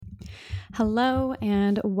Hello,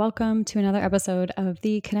 and welcome to another episode of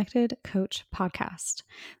the Connected Coach podcast.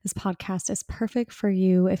 This podcast is perfect for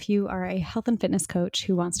you if you are a health and fitness coach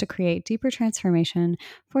who wants to create deeper transformation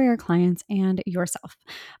for your clients and yourself.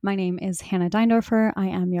 My name is Hannah Deindorfer. I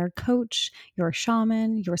am your coach, your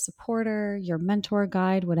shaman, your supporter, your mentor,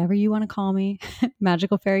 guide, whatever you want to call me.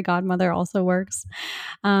 Magical fairy godmother also works.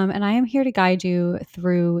 And I am here to guide you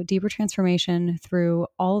through deeper transformation, through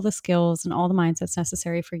all the skills and all the mindsets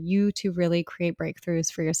necessary for you to really create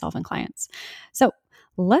breakthroughs for yourself and clients. So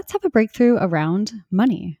let's have a breakthrough around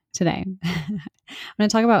money today. I'm going to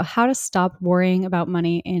talk about how to stop worrying about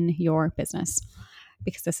money in your business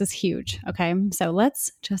because this is huge. Okay. So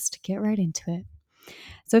let's just get right into it.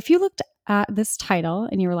 So if you looked at this title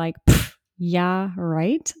and you were like, yeah,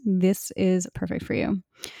 right, this is perfect for you.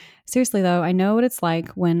 Seriously, though, I know what it's like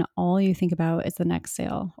when all you think about is the next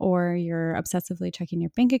sale, or you're obsessively checking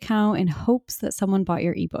your bank account in hopes that someone bought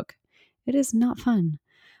your ebook. It is not fun.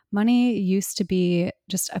 Money used to be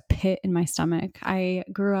just a pit in my stomach. I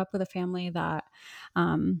grew up with a family that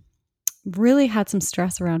really had some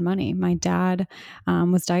stress around money. My dad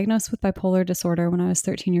was diagnosed with bipolar disorder when I was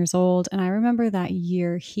 13 years old. And I remember that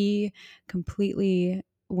year he completely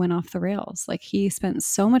went off the rails. Like he spent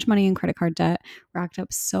so much money in credit card debt, racked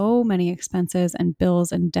up so many expenses and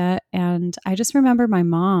bills and debt. And I just remember my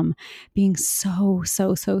mom being so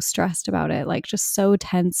stressed about it, like just so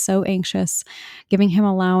tense, so anxious, giving him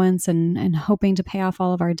allowance and hoping to pay off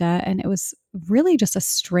all of our debt. And it was really just a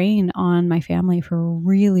strain on my family for a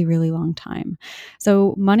really long time.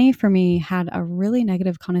 So money for me had a really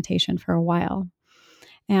negative connotation for a while.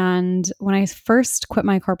 And when I first quit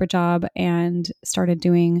my corporate job and started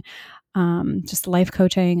doing just life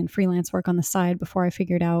coaching and freelance work on the side before I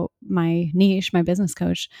figured out my niche, my business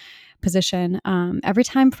coach position, every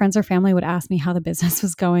time friends or family would ask me how the business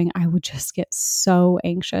was going, I would just get so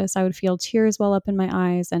anxious. I would feel tears well up in my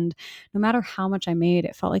eyes. And no matter how much I made,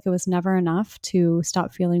 it felt like it was never enough to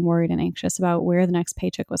stop feeling worried and anxious about where the next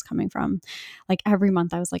paycheck was coming from. Like every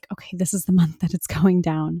month I was like, okay, this is the month that it's going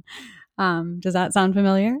down. Does that sound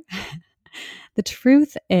familiar? The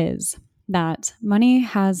truth is that money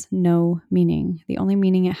has no meaning. The only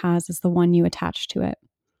meaning it has is the one you attach to it.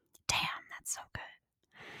 Damn, that's so good.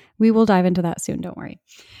 We will dive into that soon, don't worry.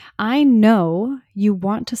 I know you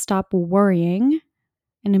want to stop worrying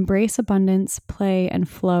and embrace abundance, play, and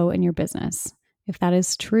flow in your business. If that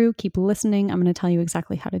is true, keep listening. I'm going to tell you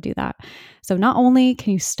exactly how to do that. So not only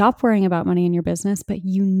can you stop worrying about money in your business, but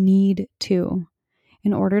you need to,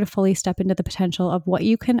 in order to fully step into the potential of what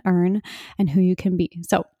you can earn and who you can be.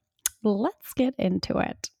 So let's get into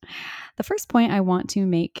it. The first point I want to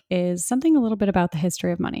make is something a little bit about the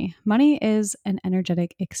history of money. Money is an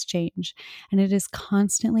energetic exchange, and it is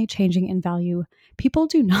constantly changing in value. People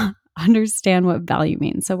do not understand what value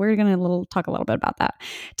means. So we're going to talk a little bit about that.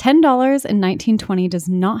 $10 in 1920 does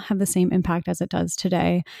not have the same impact as it does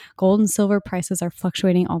today. Gold and silver prices are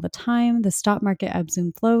fluctuating all the time. The stock market ebbs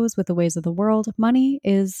and flows with the ways of the world. Money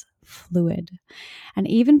is fluid. And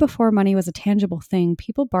even before money was a tangible thing,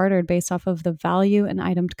 people bartered based off of the value an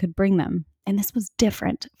item could bring them. And this was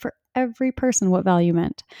different for every person what value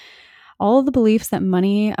meant. All of the beliefs that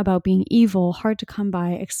money about being evil, hard to come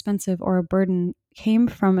by, expensive, or a burden came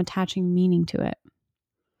from attaching meaning to it.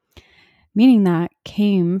 Meaning that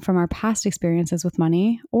came from our past experiences with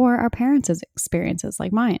money or our parents' experiences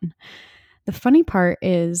like mine. The funny part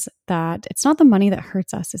is that it's not the money that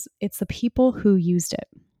hurts us, it's the people who used it.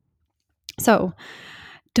 So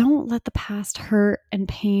don't let the past hurt and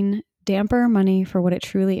pain damper money for what it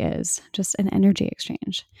truly is, just an energy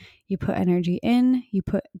exchange. You put energy in,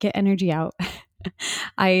 get energy out.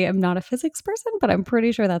 I am not a physics person, but I'm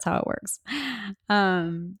pretty sure that's how it works.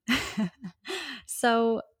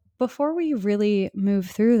 So before we really move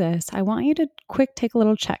through this, I want you to take a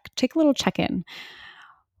little check-in.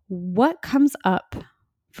 What comes up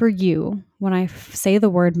for you when I say the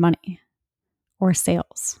word money or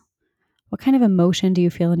sales? What kind of emotion do you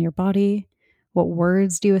feel in your body? What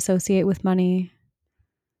words do you associate with money?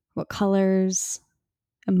 What colors,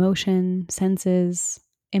 emotion, senses,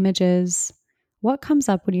 images? What comes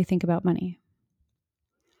up when you think about money?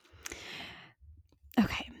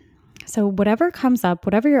 Okay, so whatever comes up,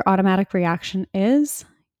 whatever your automatic reaction is,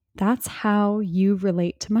 that's how you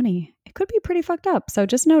relate to money. It could be pretty fucked up, so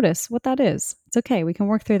just notice what that is. It's okay, we can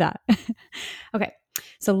work through that. Okay,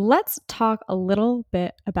 so let's talk a little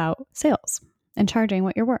bit about sales and charging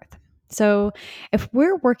what you're worth. So if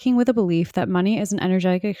we're working with a belief that money is an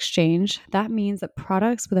energetic exchange, that means that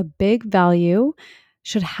products with a big value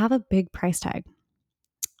should have a big price tag.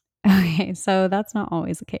 Okay, so that's not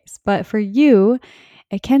always the case, but for you,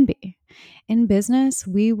 it can be. In business,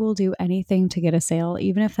 we will do anything to get a sale,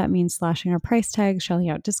 even if that means slashing our price tags, shelling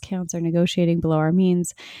out discounts, or negotiating below our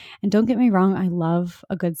means. And don't get me wrong, I love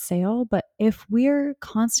a good sale, but if we're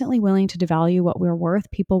constantly willing to devalue what we're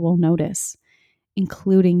worth, people will notice,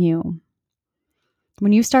 including you.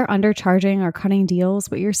 When you start undercharging or cutting deals,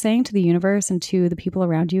 what you're saying to the universe and to the people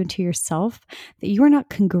around you and to yourself, that you are not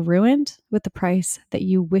congruent with the price that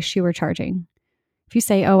you wish you were charging. If you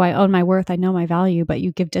say, oh, I own my worth, I know my value, but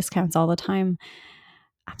you give discounts all the time,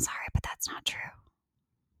 I'm sorry, but that's not true.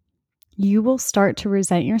 You will start to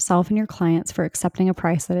resent yourself and your clients for accepting a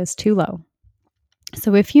price that is too low.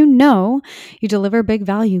 So if you know you deliver big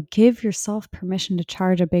value, give yourself permission to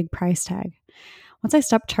charge a big price tag. Once I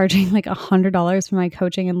stopped charging like $100 for my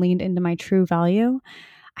coaching and leaned into my true value,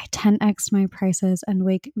 I 10x'd my prices and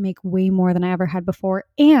make way more than I ever had before.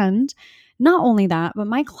 And not only that, but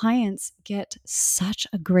my clients get such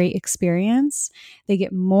a great experience. They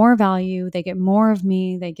get more value, they get more of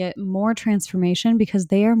me, they get more transformation because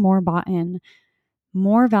they are more bought in.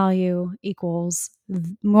 More value equals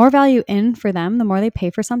more value in for them. The more they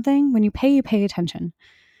pay for something, when you pay attention.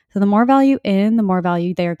 So the more value in, the more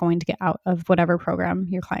value they are going to get out of whatever program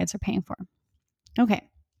your clients are paying for. Okay.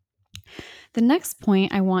 The next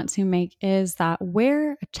point I want to make is that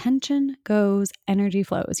where attention goes, energy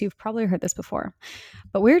flows. You've probably heard this before,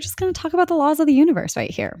 but we're just going to talk about the laws of the universe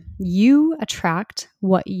right here. You attract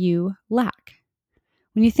what you lack.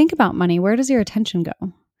 When you think about money, where does your attention go?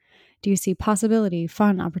 Do you see possibility,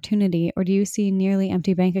 fun, opportunity, or do you see nearly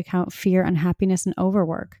empty bank account, fear, unhappiness, and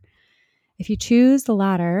overwork? If you choose the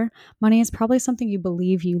latter, money is probably something you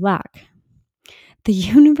believe you lack. The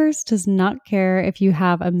universe does not care if you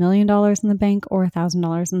have $1 million in the bank or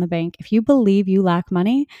 $1,000 in the bank. If you believe you lack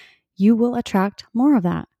money, you will attract more of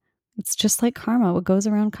that. It's just like karma. What goes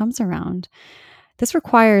around comes around. This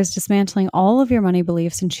requires dismantling all of your money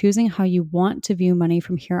beliefs and choosing how you want to view money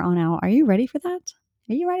from here on out. Are you ready for that?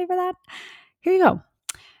 Are you ready for that? Here you go.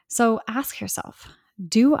 So ask yourself,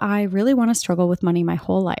 do I really want to struggle with money my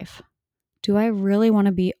whole life? Do I really want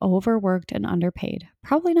to be overworked and underpaid?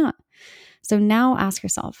 Probably not. So now ask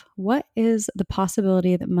yourself, what is the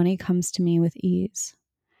possibility that money comes to me with ease?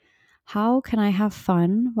 How can I have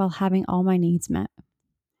fun while having all my needs met?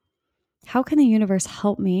 How can the universe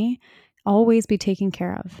help me always be taken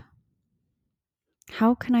care of?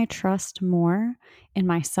 How can I trust more in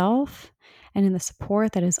myself and in the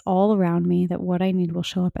support that is all around me, that what I need will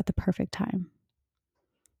show up at the perfect time?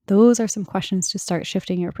 Those are some questions to start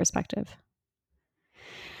shifting your perspective.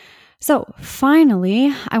 So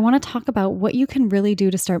finally, I want to talk about what you can really do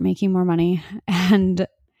to start making more money. And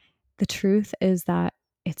the truth is that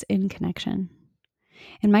it's in connection.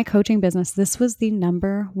 In my coaching business, this was the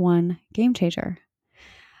number one game changer.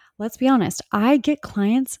 Let's be honest, I get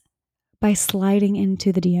clients by sliding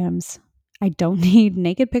into the DMs. I don't need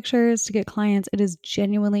naked pictures to get clients. It is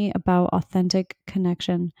genuinely about authentic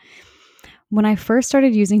connection. When I first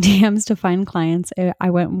started using DMs to find clients, I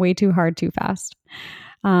went way too hard too fast.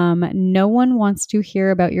 No one wants to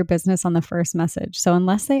hear about your business on the first message. So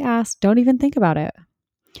unless they ask, don't even think about it.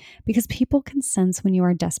 Because people can sense when you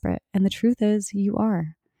are desperate. And the truth is, you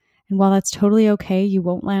are. And while that's totally okay, you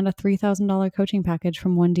won't land a $3,000 coaching package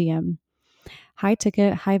from one DM. High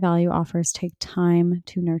ticket, high value offers take time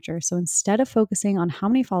to nurture. So instead of focusing on how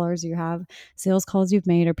many followers you have, sales calls you've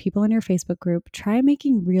made, or people in your Facebook group, try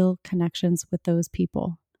making real connections with those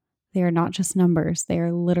people. They are not just numbers. They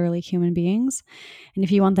are literally human beings. And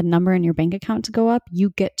if you want the number in your bank account to go up,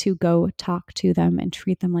 you get to go talk to them and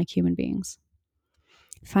treat them like human beings.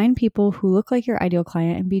 Find people who look like your ideal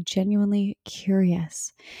client and be genuinely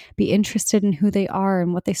curious. Be interested in who they are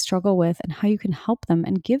and what they struggle with and how you can help them,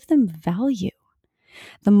 and give them value.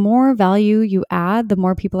 The more value you add, the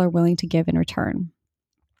more people are willing to give in return.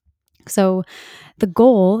 So the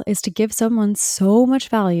goal is to give someone so much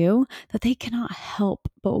value that they cannot help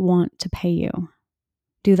but want to pay you.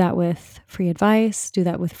 Do that with free advice, do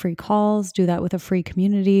that with free calls, do that with a free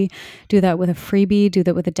community, do that with a freebie, do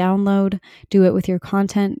that with a download, do it with your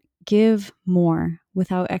content. Give more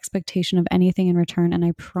without expectation of anything in return, and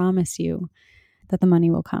I promise you that the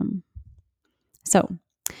money will come. So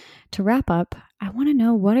to wrap up, I want to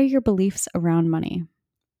know, what are your beliefs around money?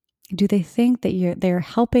 Do they think that they're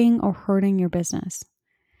helping or hurting your business?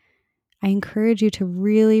 I encourage you to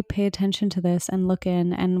really pay attention to this and look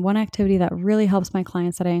in. And one activity that really helps my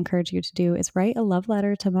clients that I encourage you to do is write a love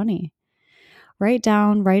letter to money. Write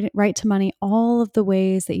to money all of the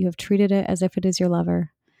ways that you have treated it as if it is your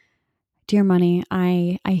lover. Dear money,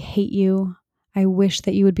 I hate you. I wish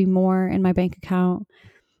that you would be more in my bank account.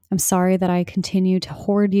 I'm sorry that I continue to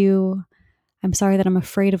hoard you. I'm sorry that I'm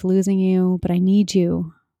afraid of losing you, but I need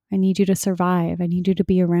you. I need you to survive. I need you to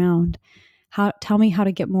be around. Tell me how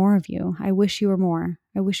to get more of you. I wish you were more.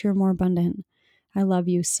 I wish you were more abundant. I love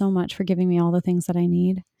you so much for giving me all the things that I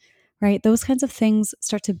need, right? Those kinds of things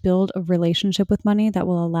start to build a relationship with money that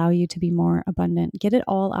will allow you to be more abundant. Get it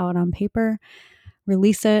all out on paper,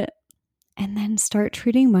 release it, and then start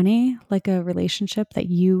treating money like a relationship that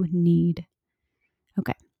you need.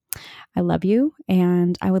 Okay. I love you.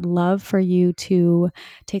 And I would love for you to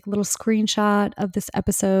take a little screenshot of this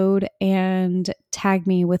episode and tag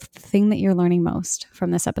me with the thing that you're learning most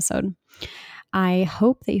from this episode. I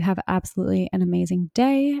hope that you have absolutely an amazing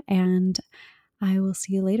day, and I will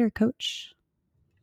see you later, Coach.